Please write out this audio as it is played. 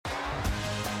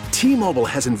T-Mobile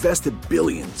has invested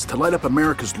billions to light up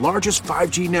America's largest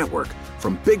 5G network,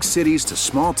 from big cities to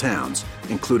small towns,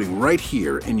 including right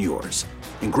here in yours.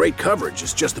 And great coverage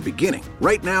is just the beginning.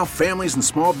 Right now, families and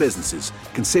small businesses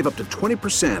can save up to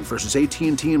 20% versus AT&T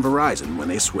and Verizon when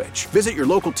they switch. Visit your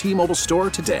local T-Mobile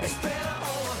store today.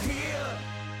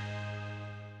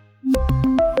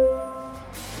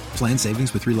 Plan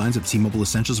savings with 3 lines of T-Mobile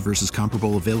Essentials versus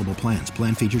comparable available plans.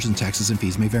 Plan features and taxes and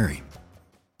fees may vary.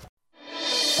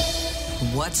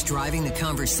 What's driving the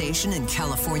conversation in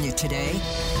California today?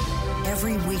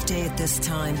 Every weekday at this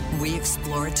time, we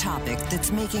explore a topic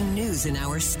that's making news in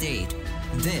our state.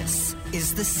 This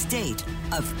is the State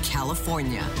of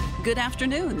California. Good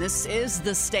afternoon. This is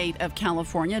the State of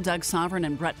California. Doug Sovereign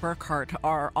and Brett Burkhart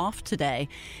are off today.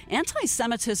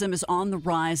 Anti-Semitism is on the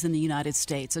rise in the United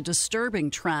States, a disturbing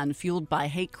trend fueled by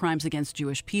hate crimes against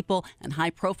Jewish people and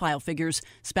high-profile figures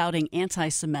spouting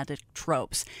anti-Semitic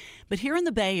tropes. But here in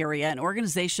the Bay Area, an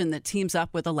organization that teams up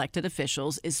with elected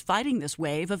officials is fighting this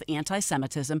wave of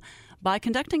anti-Semitism by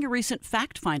conducting a recent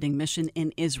fact-finding mission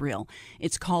in Israel.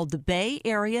 It's called the Bay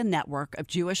Area Network of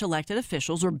Jewish Elected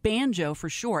Officials, or BANJO for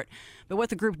short. But what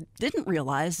the group didn't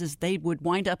realize is they would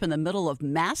wind up in the middle of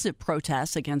massive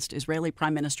protests against Israeli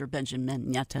Prime Minister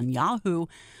Benjamin Netenyahu,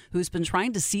 who's been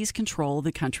trying to seize control of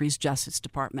the country's Justice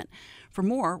Department. For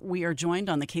more, we are joined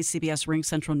on the KCBS Ring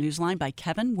Central Newsline by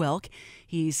Kevin Wilk.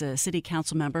 He's a city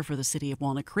council member for the City of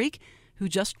Walnut Creek, who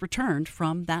just returned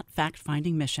from that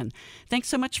fact-finding mission. Thanks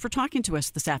so much for talking to us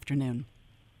this afternoon.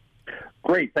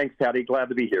 Great. Thanks, Patti. Glad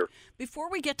to be here. Before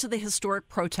we get to the historic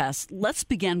protests, let's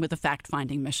begin with the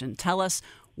fact-finding mission. Tell us,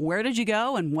 where did you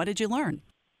go and what did you learn?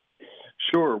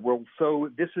 Sure. Well, so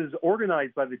this is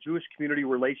organized by the Jewish Community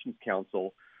Relations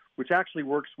Council, which actually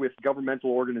works with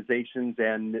governmental organizations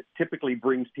and typically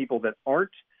brings people that aren't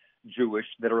Jewish,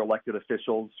 that are elected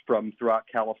officials from throughout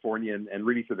California and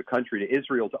really through the country to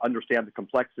Israel to understand the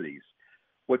complexities.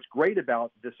 What's great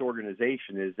about this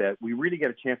organization is that we really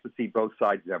get a chance to see both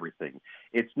sides of everything.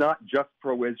 It's not just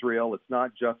pro-Israel. It's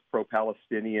not just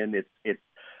pro-Palestinian. It's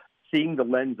seeing the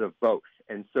lens of both.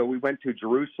 And so we went to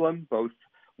Jerusalem, both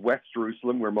West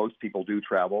Jerusalem, where most people do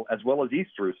travel, as well as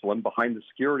East Jerusalem, behind the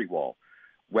security wall.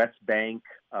 West Bank,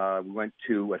 we went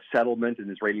to a settlement, an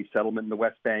Israeli settlement in the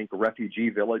West Bank, a refugee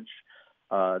village,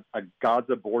 a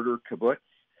Gaza border kibbutz,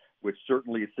 which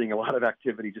certainly is seeing a lot of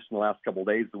activity just in the last couple of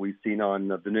days that we've seen on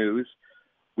the news.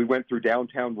 We went through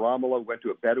downtown Ramallah, went to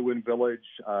a Bedouin village,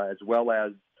 as well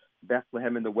as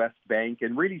Bethlehem in the West Bank,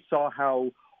 and really saw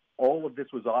how all of this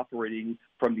was operating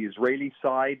from the Israeli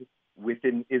side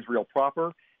within Israel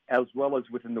proper, as well as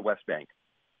within the West Bank.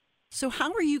 So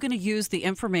how are you going to use the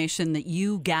information that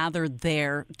you gathered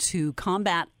there to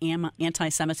combat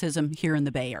anti-Semitism here in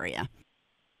the Bay Area?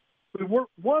 We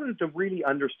wanted to really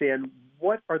understand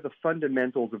what are the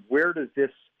fundamentals of where does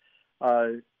this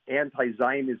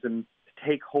anti-Zionism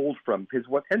take hold from? Because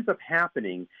what ends up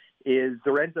happening is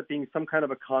there ends up being some kind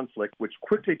of a conflict which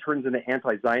quickly turns into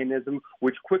anti-Zionism,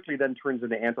 which quickly then turns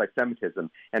into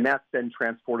anti-Semitism. And that's then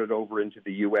transported over into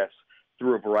the U.S.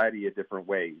 through a variety of different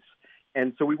ways.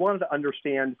 And so we wanted to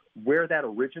understand where that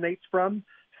originates from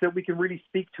so that we can really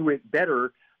speak to it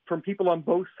better from people on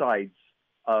both sides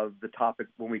of the topic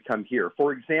when we come here.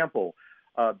 For example,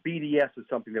 BDS is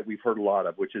something that we've heard a lot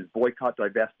of, which is boycott,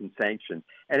 divest, and sanction.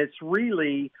 And it's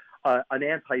really an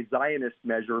anti-Zionist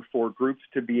measure for groups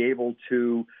to be able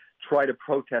to try to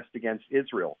protest against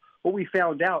Israel. What we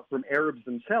found out from Arabs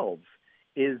themselves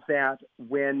is that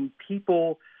when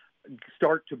people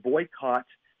start to boycott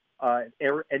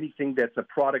anything that's a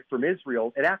product from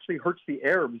Israel, it actually hurts the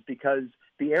Arabs because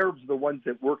the Arabs are the ones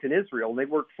that work in Israel, and they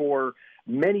work for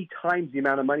many times the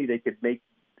amount of money they could make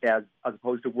as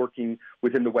opposed to working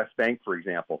within the West Bank, for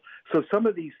example. So some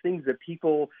of these things that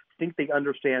people think they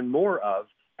understand more of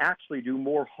actually do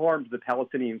more harm to the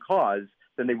Palestinian cause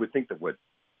than they would think they would.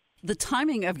 The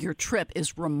timing of your trip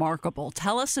is remarkable.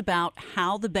 Tell us about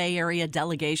how the Bay Area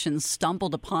delegation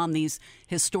stumbled upon these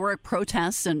historic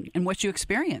protests and what you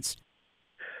experienced.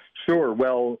 Sure.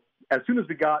 Well, as soon as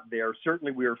we got there,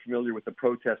 certainly we were familiar with the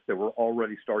protests that were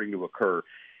already starting to occur.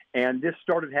 And this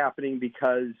started happening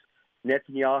because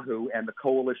Netenyahu and the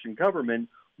coalition government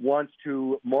wants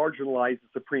to marginalize the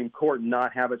Supreme Court and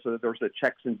not have it so that there's a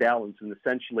checks and balance, and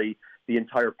essentially the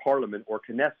entire parliament or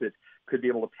Knesset could be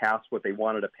able to pass what they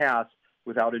wanted to pass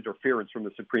without interference from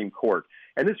the Supreme Court.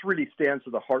 And this really stands to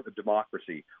the heart of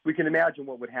democracy. We can imagine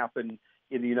what would happen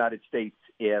in the United States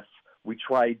if we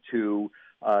tried to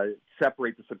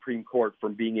separate the Supreme Court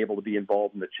from being able to be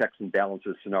involved in the checks and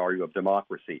balances scenario of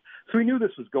democracy. So we knew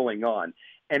this was going on.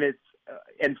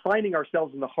 And finding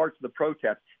ourselves in the hearts of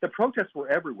the protests were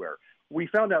everywhere. we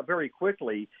found out very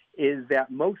quickly is that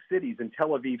most cities, in Tel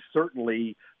Aviv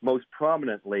certainly most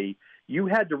prominently, you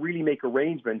had to really make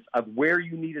arrangements of where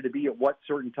you needed to be at what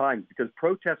certain times, because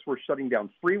protests were shutting down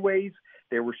freeways,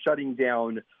 they were shutting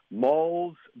down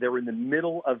malls, they were in the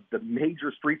middle of the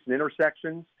major streets and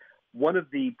intersections. One of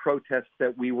the protests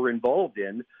that we were involved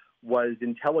in was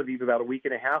in Tel Aviv about a week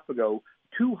and a half ago.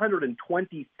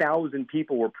 220,000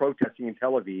 people were protesting in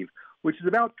Tel Aviv, which is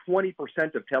about 20%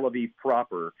 of Tel Aviv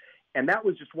proper. And that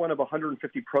was just one of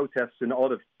 150 protests in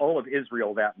all of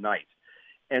Israel that night.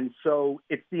 And so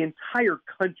it's the entire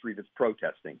country that's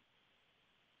protesting.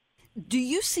 Do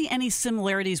you see any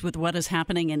similarities with what is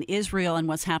happening in Israel and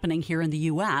what's happening here in the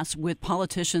U.S. with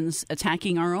politicians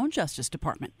attacking our own Justice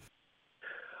Department?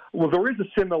 Well, there is a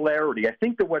similarity. I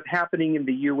think that what's happening in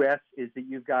the U.S. is that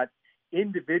you've got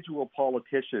individual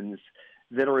politicians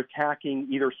that are attacking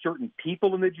either certain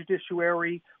people in the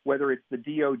judiciary, whether it's the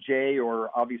DOJ or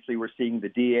obviously we're seeing the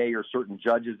DA or certain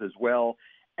judges as well.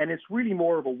 And it's really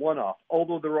more of a one-off,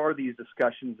 although there are these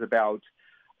discussions about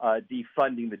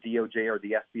defunding the DOJ or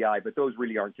the FBI, but those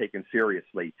really aren't taken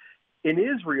seriously. In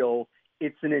Israel,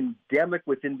 it's an endemic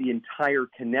within the entire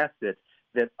Knesset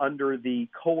that under the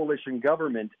coalition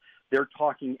government, they're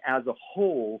talking as a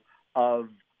whole of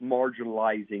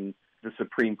marginalizing the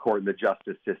Supreme Court and the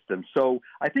justice system. So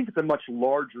I think it's a much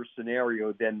larger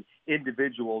scenario than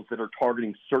individuals that are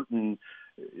targeting certain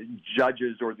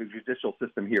judges or the judicial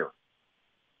system here.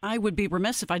 I would be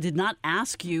remiss if I did not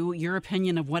ask you your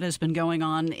opinion of what has been going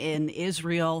on in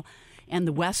Israel and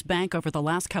the West Bank over the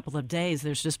last couple of days.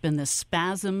 There's just been this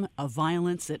spasm of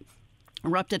violence that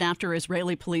erupted after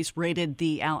Israeli police raided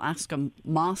the Al-Aqsa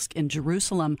Mosque in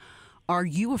Jerusalem. Are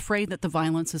you afraid that the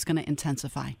violence is going to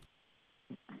intensify?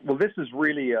 Well, this is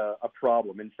really a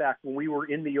problem. In fact, when we were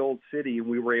in the Old City and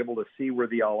we were able to see where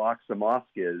the Al-Aqsa Mosque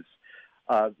is,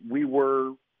 we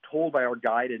were told by our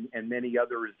guide and many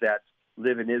others that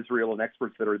live in Israel and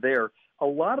experts that are there, a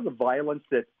lot of the violence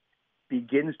that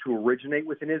begins to originate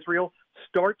within Israel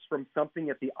starts from something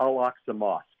at the Al-Aqsa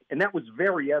Mosque. And that was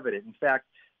very evident. In fact,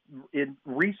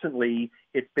 recently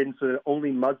it's been so that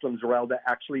only Muslims are allowed to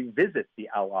actually visit the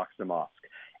Al-Aqsa Mosque.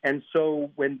 And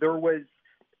so when there was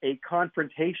a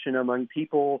confrontation among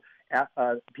people,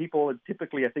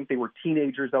 typically I think they were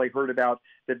teenagers that I heard about,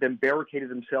 that then barricaded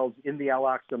themselves in the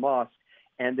Al-Aqsa Mosque,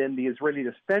 and then the Israeli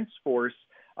Defense Force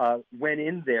went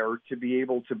in there to be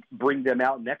able to bring them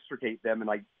out and extricate them,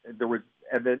 and there was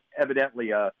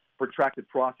evidently a protracted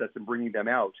process in bringing them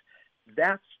out.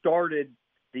 That started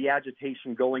the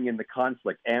agitation going in the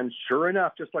conflict. And sure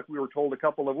enough, just like we were told a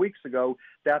couple of weeks ago,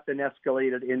 that then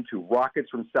escalated into rockets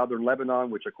from southern Lebanon,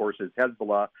 which of course is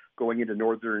Hezbollah, going into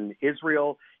northern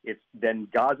Israel. Then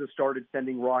Gaza started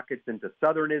sending rockets into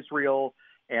southern Israel,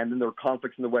 and then there are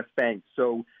conflicts in the West Bank.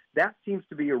 So that seems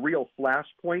to be a real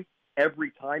flashpoint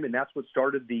every time, and that's what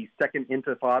started the Second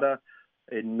Intifada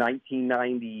in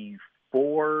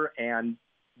 1994, and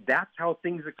that's how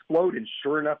things explode, and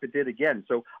sure enough, it did again.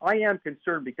 So I am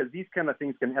concerned because these kind of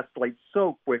things can escalate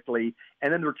so quickly,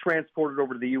 and then they're transported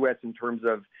over to the U.S. in terms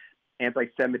of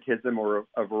anti-Semitism or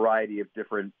a variety of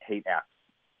different hate acts.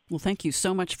 Well, thank you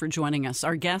so much for joining us.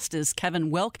 Our guest is Kevin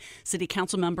Wilk, City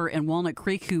Council member in Walnut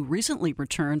Creek, who recently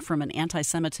returned from an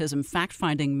anti-Semitism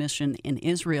fact-finding mission in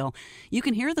Israel. You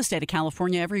can hear the State of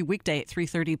California every weekday at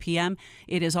 3:30 p.m.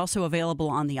 It is also available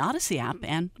on the Odyssey app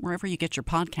and wherever you get your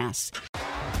podcasts.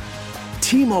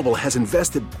 T-Mobile has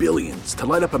invested billions to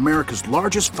light up America's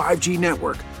largest 5G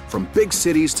network, from big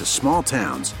cities to small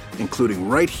towns, including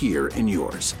right here in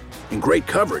yours. And great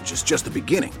coverage is just the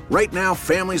beginning. Right now,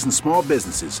 families and small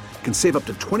businesses can save up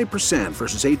to 20%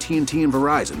 versus AT&T and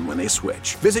Verizon when they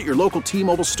switch. Visit your local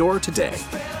T-Mobile store today.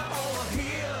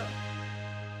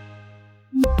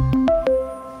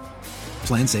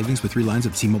 Plan savings with 3 lines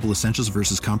of T-Mobile Essentials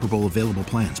versus comparable available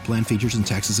plans. Plan features and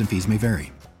taxes and fees may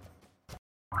vary.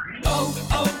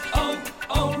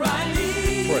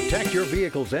 Protect your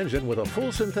vehicle's engine with a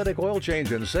full synthetic oil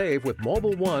change and save with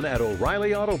Mobile One at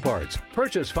O'Reilly Auto Parts.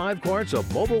 Purchase 5 quarts of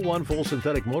Mobile One full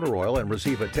synthetic motor oil and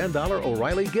receive a $10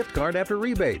 O'Reilly gift card after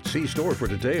rebate. See store for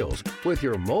details. With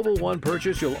your Mobile One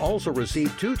purchase, you'll also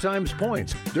receive 2 times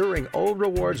points during O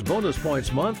Rewards Bonus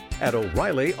Points Month at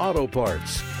O'Reilly Auto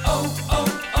Parts.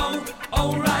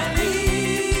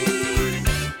 O'Reilly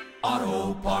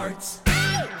Auto Parts.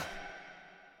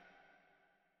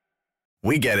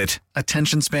 We get it.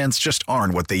 Attention spans just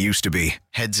aren't what they used to be.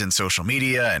 Heads in social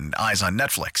media and eyes on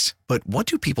Netflix. But what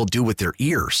do people do with their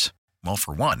ears? Well,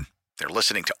 for one, they're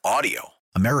listening to audio.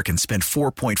 Americans spend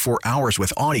 4.4 hours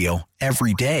with audio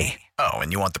every day. Oh,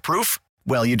 and you want the proof?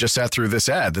 Well, you just sat through this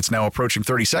ad that's now approaching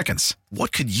 30 seconds.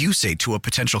 What could you say to a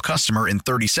potential customer in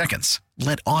 30 seconds?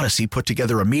 Let Odyssey put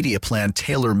together a media plan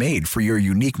tailor-made for your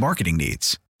unique marketing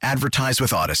needs. Advertise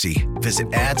with Odyssey.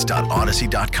 Visit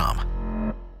ads.odyssey.com.